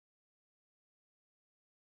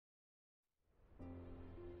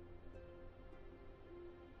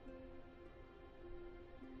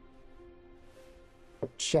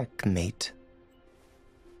Checkmate.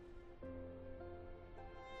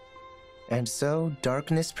 And so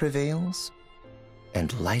darkness prevails,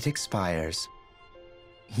 and light expires.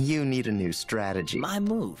 You need a new strategy. My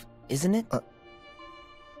move, isn't it?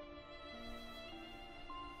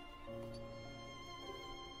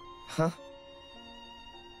 Huh?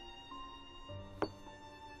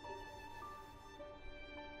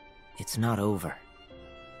 It's not over.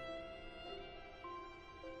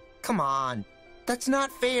 Come on, that's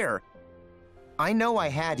not fair. I know I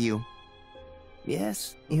had you.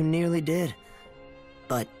 Yes, you nearly did.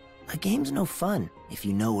 But a game's no fun if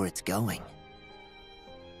you know where it's going.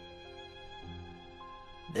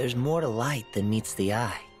 There's more to light than meets the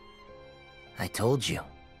eye. I told you.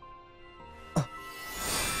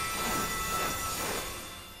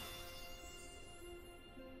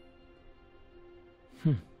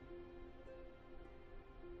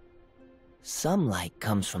 Some light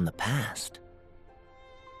comes from the past.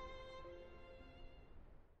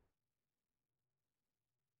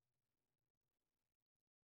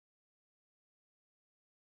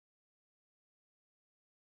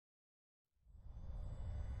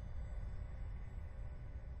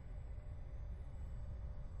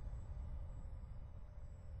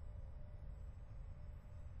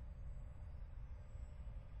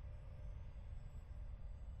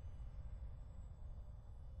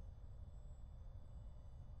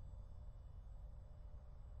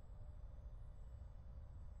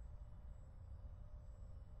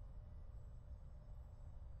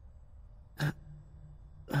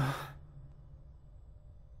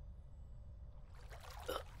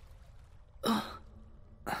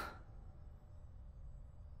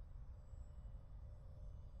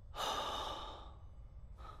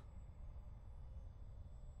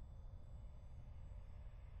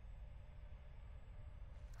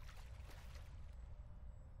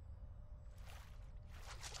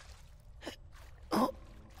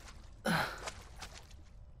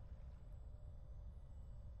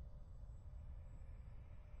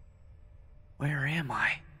 Where am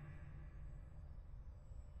I?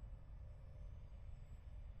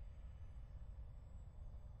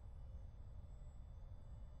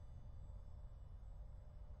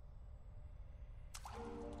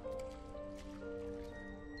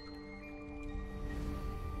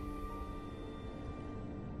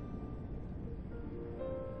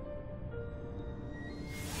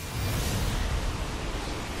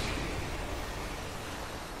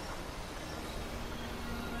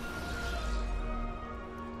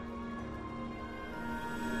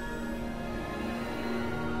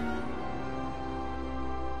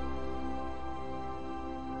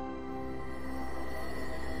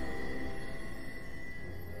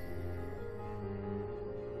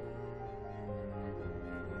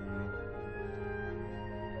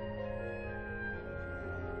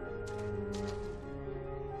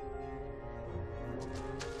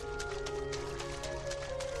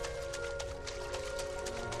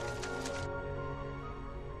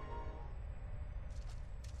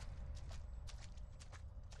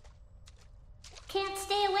 Can't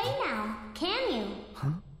stay away now, can you? Huh?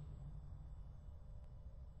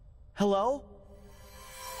 Hello?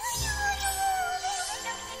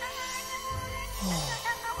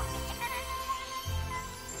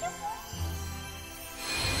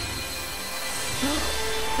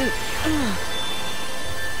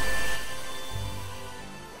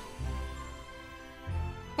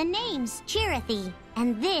 The name's Chirithy,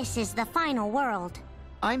 and this is the final world.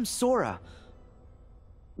 I'm Sora.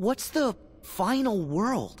 What's the final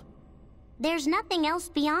world? There's nothing else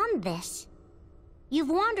beyond this. You've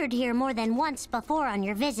wandered here more than once before on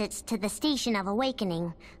your visits to the Station of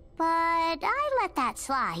Awakening, but I let that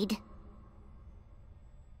slide.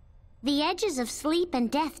 The edges of sleep and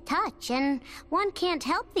death touch, and one can't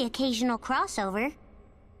help the occasional crossover.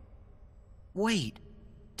 Wait,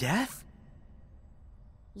 death?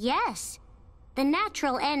 Yes, the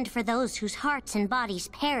natural end for those whose hearts and bodies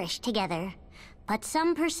perish together. But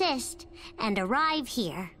some persist and arrive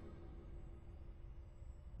here.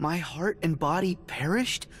 My heart and body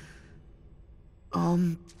perished?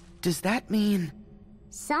 Does that mean...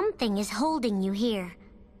 Something is holding you here,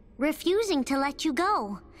 refusing to let you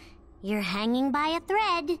go. You're hanging by a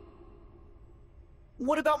thread.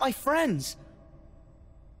 What about my friends?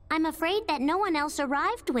 I'm afraid that no one else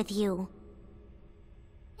arrived with you.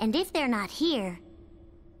 And if they're not here,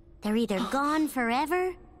 they're either gone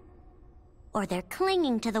forever, or they're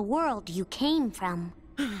clinging to the world you came from.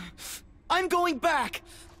 I'm going back!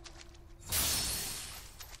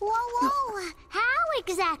 Whoa! How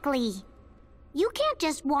exactly? You can't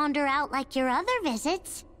just wander out like your other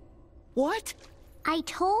visits. What? I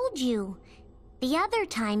told you. The other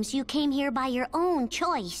times you came here by your own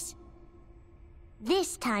choice.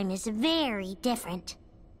 This time is very different.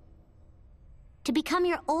 To become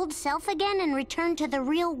your old self again and return to the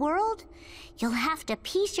real world, you'll have to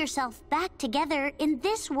piece yourself back together in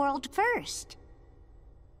this world first.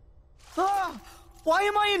 Ah! Why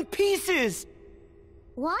am I in pieces?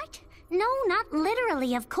 What? No, not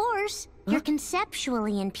literally, of course. You're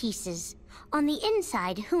conceptually in pieces. On the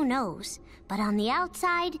inside, who knows? But on the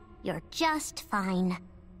outside, you're just fine.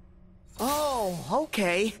 Oh,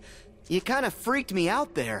 okay. You kind of freaked me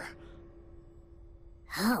out there.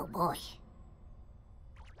 Oh, boy.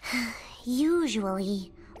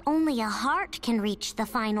 Usually, only a heart can reach the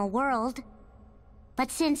final world.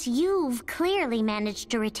 But since you've clearly managed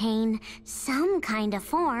to retain some kind of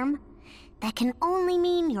form, that can only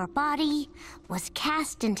mean your body was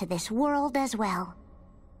cast into this world as well.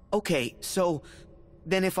 Okay, so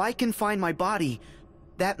then if I can find my body,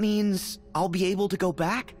 that means I'll be able to go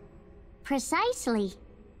back? Precisely.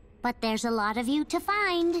 But there's a lot of you to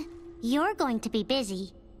find. You're going to be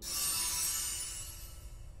busy.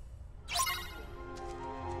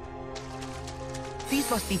 These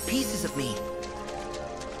must be pieces of me.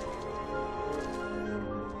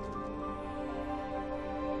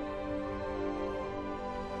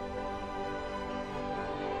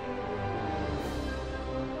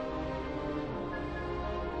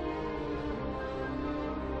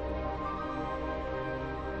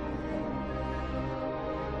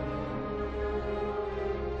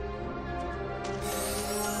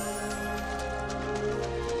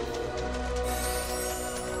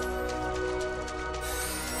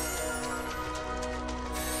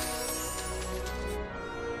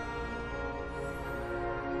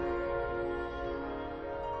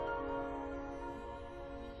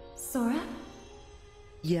 Sora?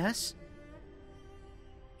 Yes?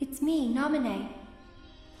 It's me, Naminé.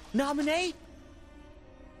 Naminé?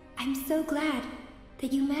 I'm so glad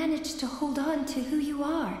that you managed to hold on to who you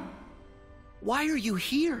are. Why are you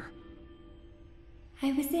here?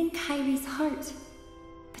 I was in Kairi's heart,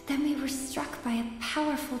 but then we were struck by a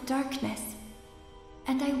powerful darkness,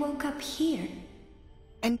 and I woke up here.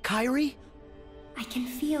 And Kairi? I can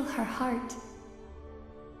feel her heart.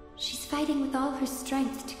 She's fighting with all her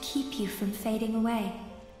strength to keep you from fading away.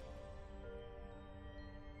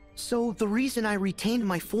 So the reason I retained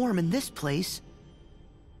my form in this place...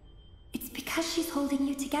 It's because she's holding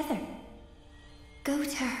you together. Go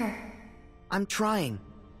to her. I'm trying,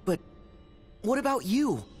 but what about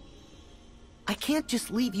you? I can't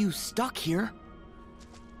just leave you stuck here.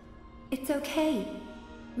 It's okay.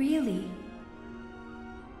 Really.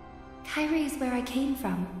 Kairi is where I came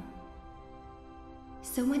from.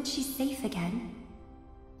 So once she's safe again,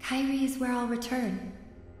 Kairi is where I'll return.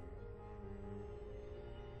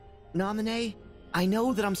 Naminé, I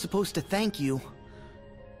know that I'm supposed to thank you.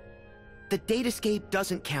 The datascape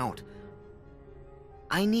doesn't count.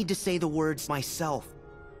 I need to say the words myself.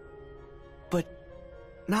 But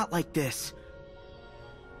not like this.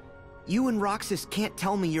 You and Roxas can't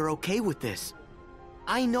tell me you're okay with this.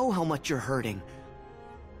 I know how much you're hurting.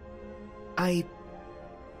 I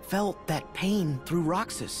felt that pain through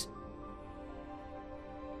Roxas.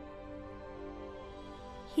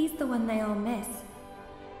 He's the one they all miss.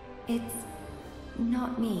 It's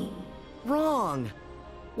not me. Wrong!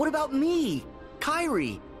 What about me?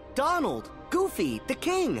 Kairi, Donald, Goofy, the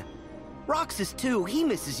King? Roxas too, he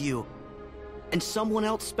misses you. And someone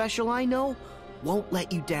else special I know won't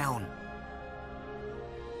let you down.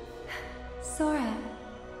 Sora,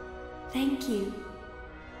 thank you.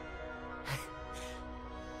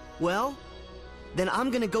 Well, then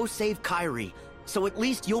I'm gonna go save Kairi, so at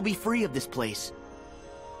least you'll be free of this place.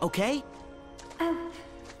 Okay? Oh,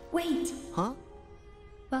 wait. Huh?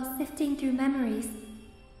 While sifting through memories,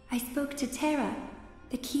 I spoke to Terra,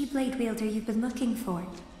 the Keyblade wielder you've been looking for.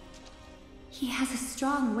 He has a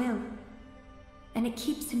strong will, and it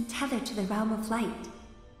keeps him tethered to the realm of light.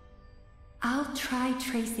 I'll try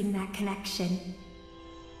tracing that connection.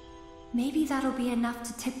 Maybe that'll be enough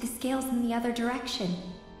to tip the scales in the other direction.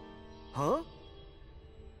 Huh?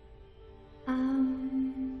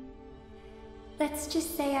 Let's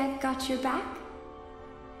just say I've got your back.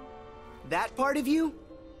 That part of you?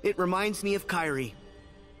 It reminds me of Kairi.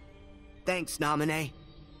 Thanks, Naminé.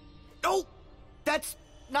 Oh! That's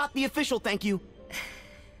not the official thank you.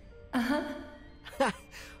 Uh-huh.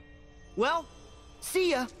 Well,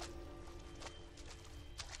 see ya.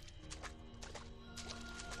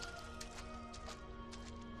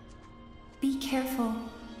 Be careful.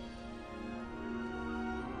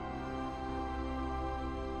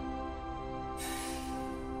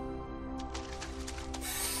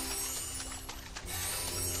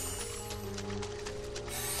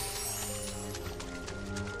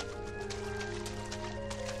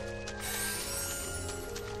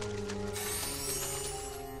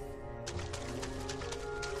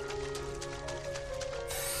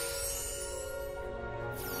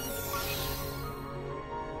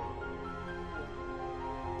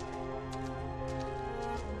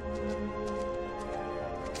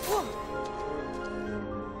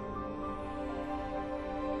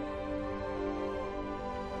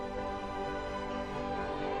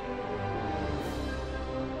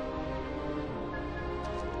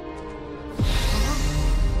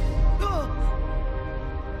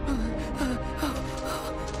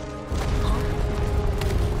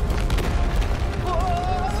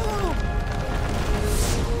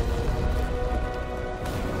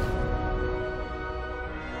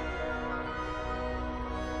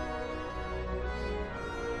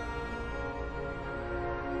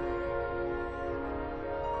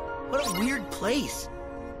 weird place.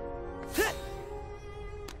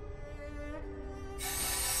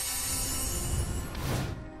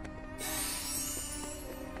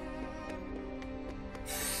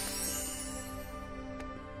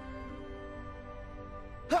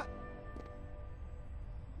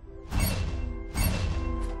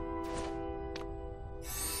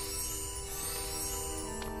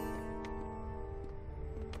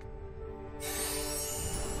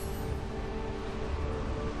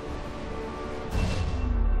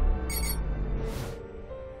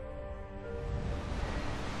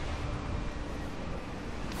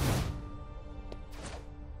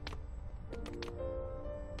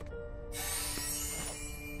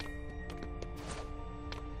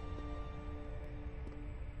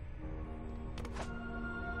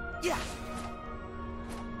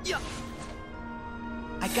 Yeah.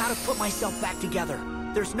 I gotta put myself back together.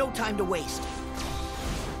 There's no time to waste.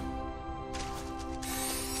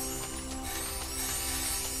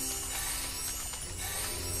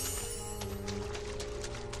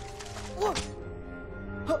 Whoa.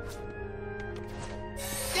 Huh.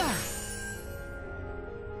 Yeah.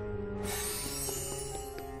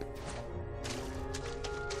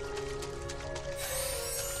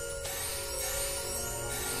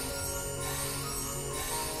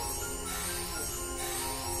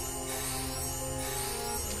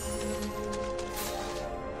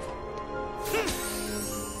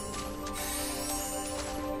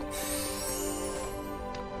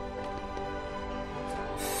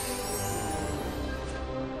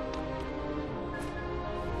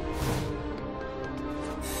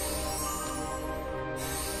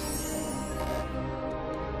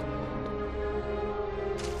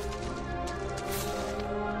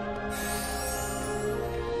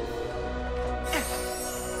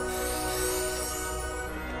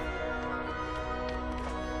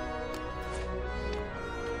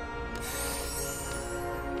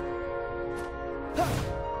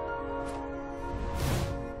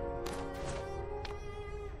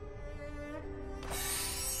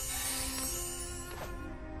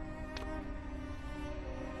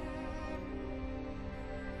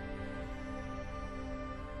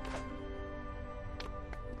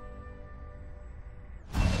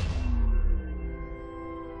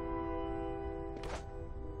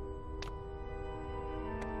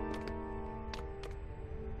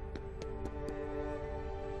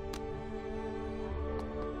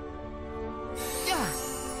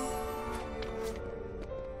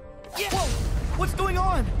 Whoa! What's going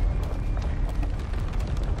on?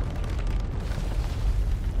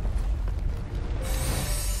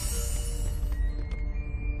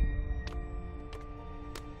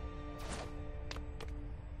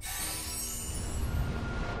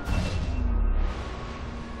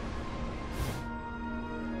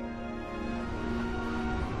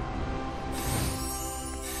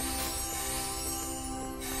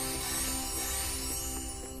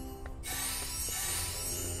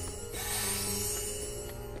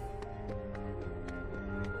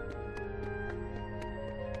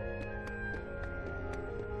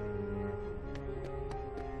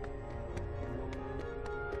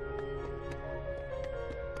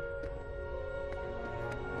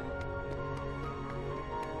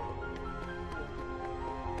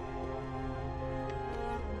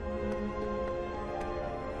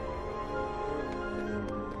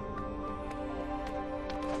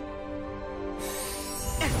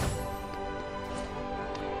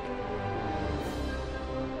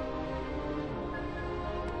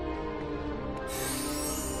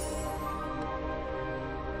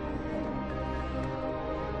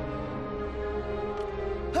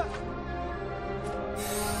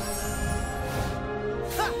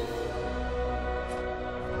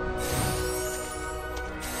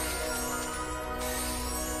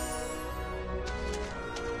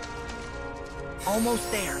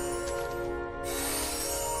 Almost there.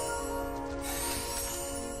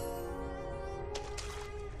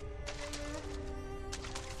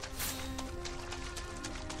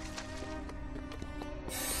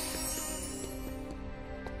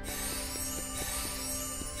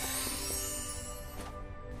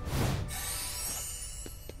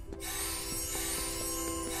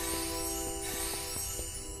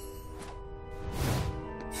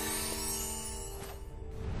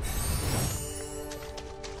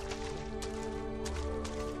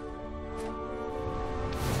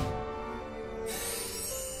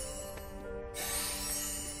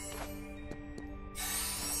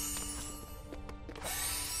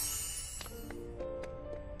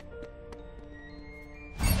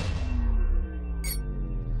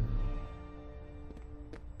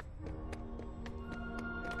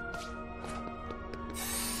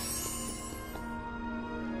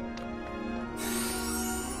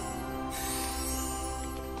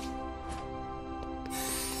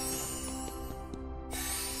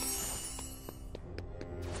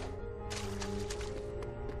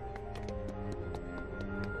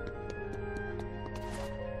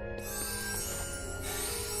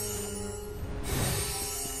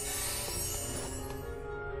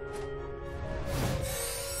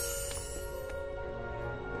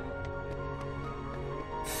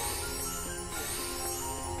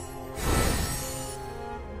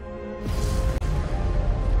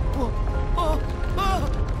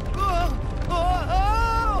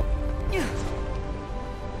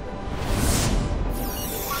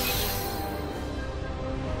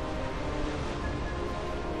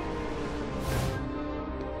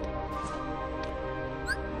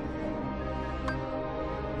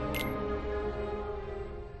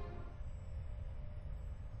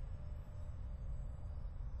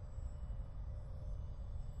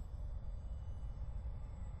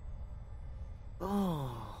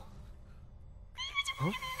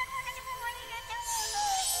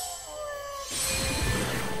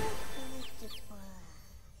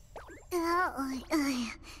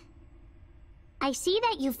 I see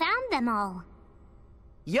that you found them all.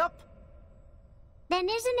 Yup. Then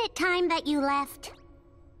isn't it time that you left?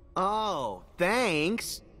 Oh,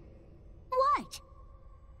 thanks. What?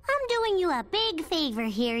 I'm doing you a big favor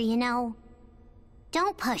here, you know.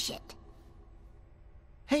 Don't push it.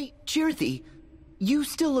 Hey, Cheerthy, you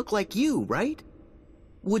still look like you, right?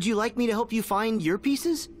 Would you like me to help you find your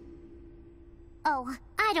pieces? Oh,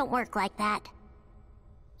 I don't work like that.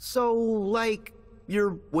 So, like,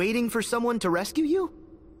 you're waiting for someone to rescue you?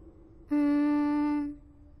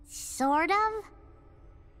 Sort of?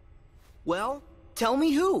 Well, tell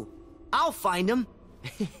me who. I'll find him.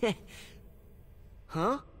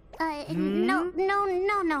 Huh? No.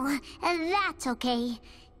 That's okay.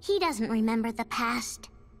 He doesn't remember the past.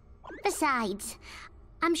 Besides,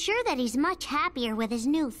 I'm sure that he's much happier with his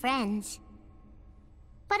new friends.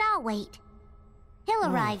 But I'll wait. He'll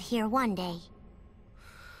arrive here one day.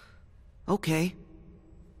 Okay.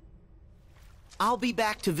 I'll be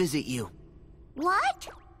back to visit you. What?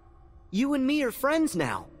 You and me are friends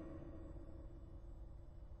now.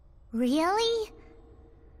 Really?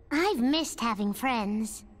 I've missed having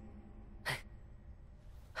friends.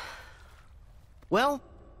 Well,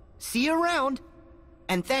 see you around.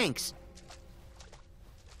 And thanks.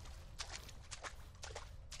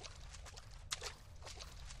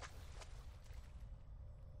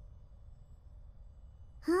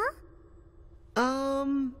 Huh?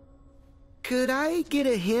 Could I get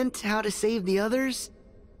a hint how to save the others?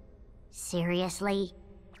 Seriously?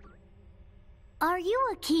 Are you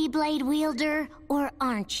a Keyblade wielder, or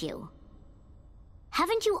aren't you?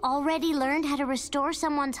 Haven't you already learned how to restore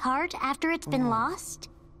someone's heart after it's been lost?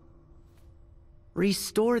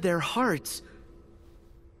 Restore their hearts.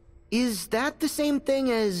 Is that the same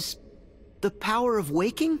thing as the power of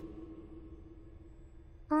waking?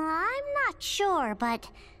 I'm not sure, but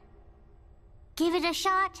give it a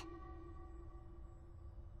shot.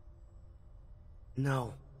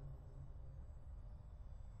 No.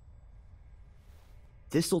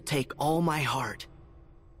 This'll take all my heart.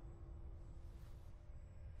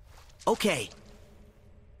 Okay.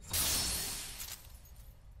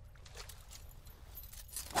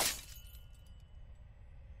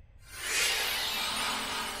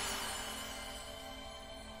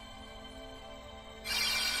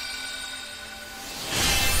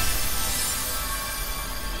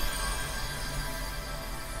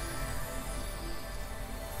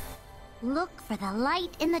 Look for the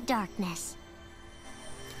light in the darkness.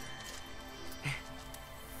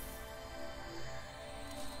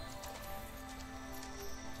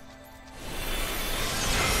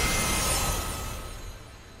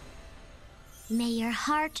 May your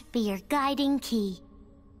heart be your guiding key.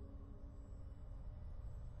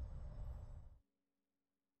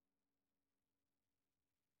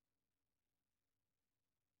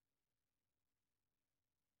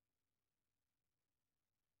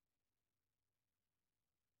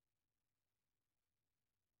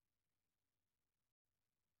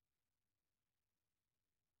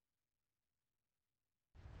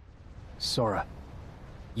 Sora,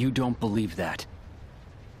 you don't believe that.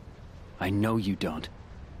 I know you don't.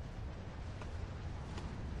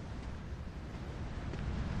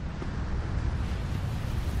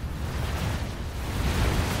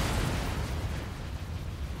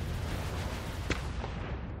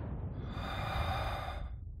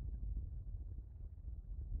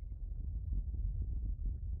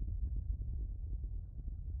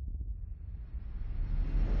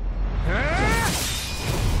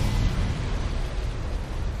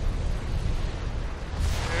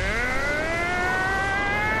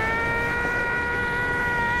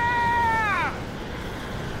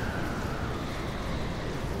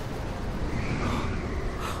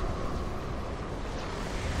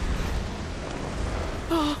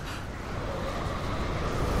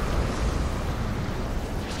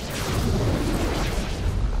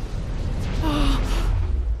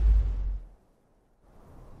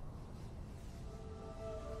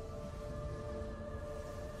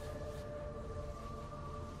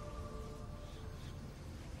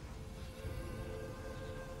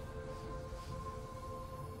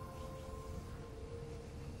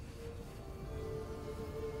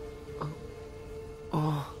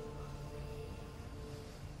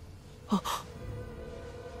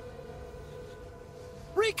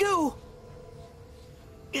 Riku!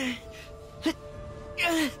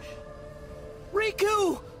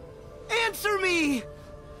 Riku! Answer me!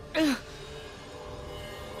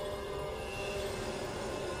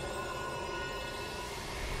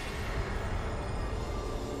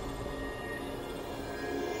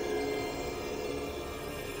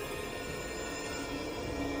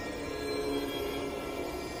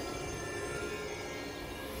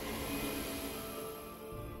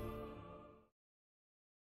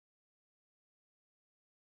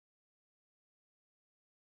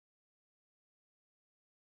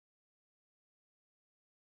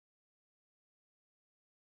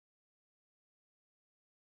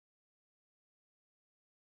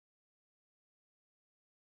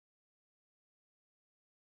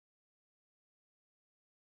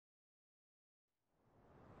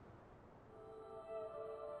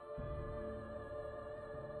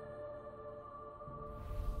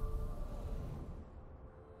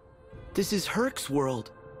 This is Herc's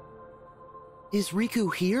world. Is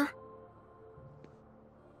Riku here?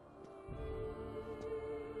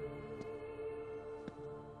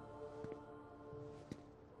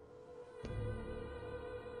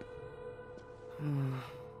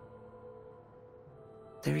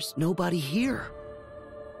 There's nobody here.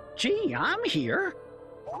 Gee, I'm here.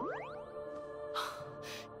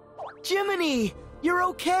 Jiminy! You're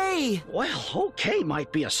okay! Well, okay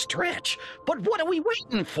might be a stretch, but what are we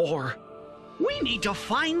waiting for? We need to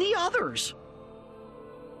find the others.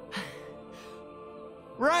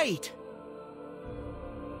 Right!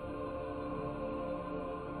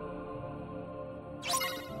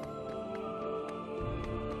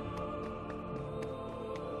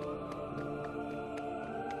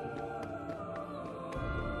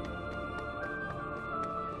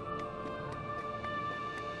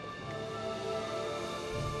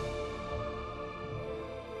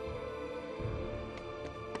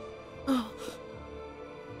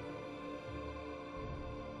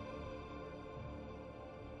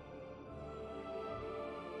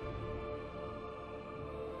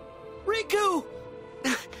 Riku!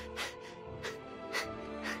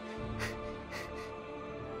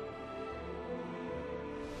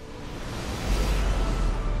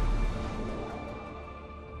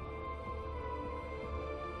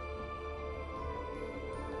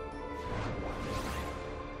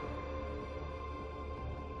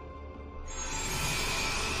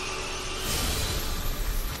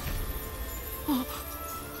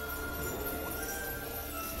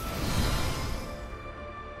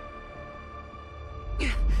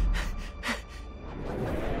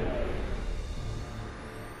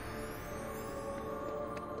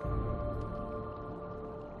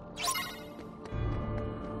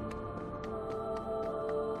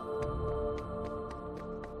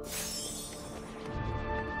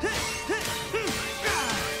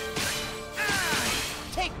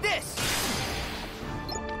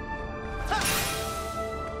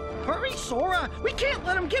 Hurry, Sora! We can't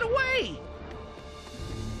let him get away!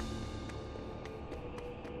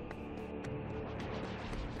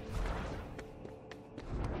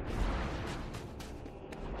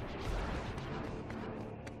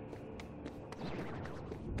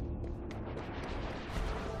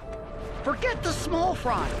 Forget the small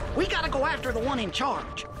fry. We gotta go after the one in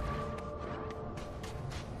charge.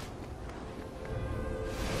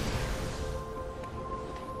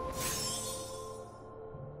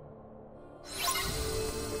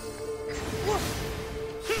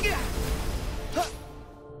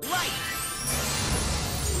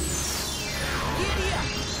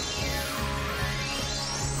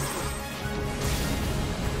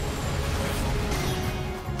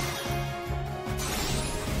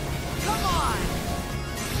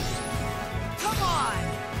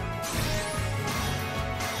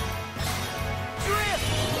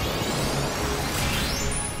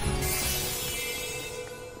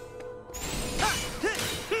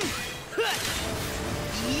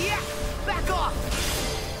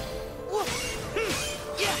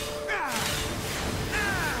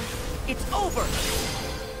 It's over!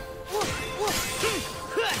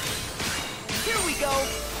 Here we go!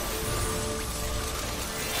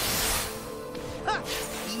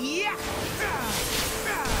 Yeah!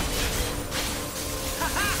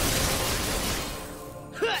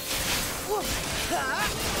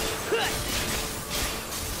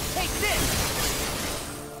 Take this!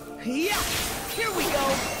 Yeah! Here we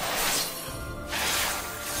go!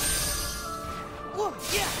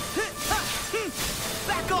 Yeah!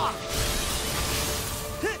 Back off!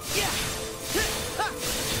 Yeah!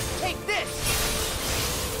 Take this!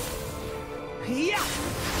 Yeah!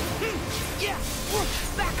 Yeah!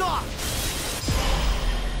 Back off!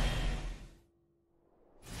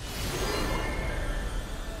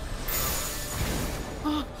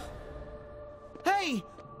 Hey!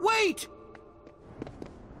 Wait!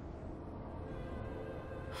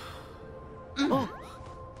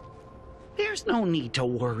 There's no need to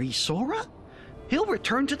worry, Sora. He'll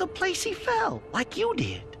return to the place he fell, like you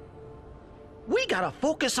did. We gotta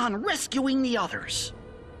focus on rescuing the others.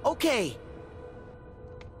 Okay,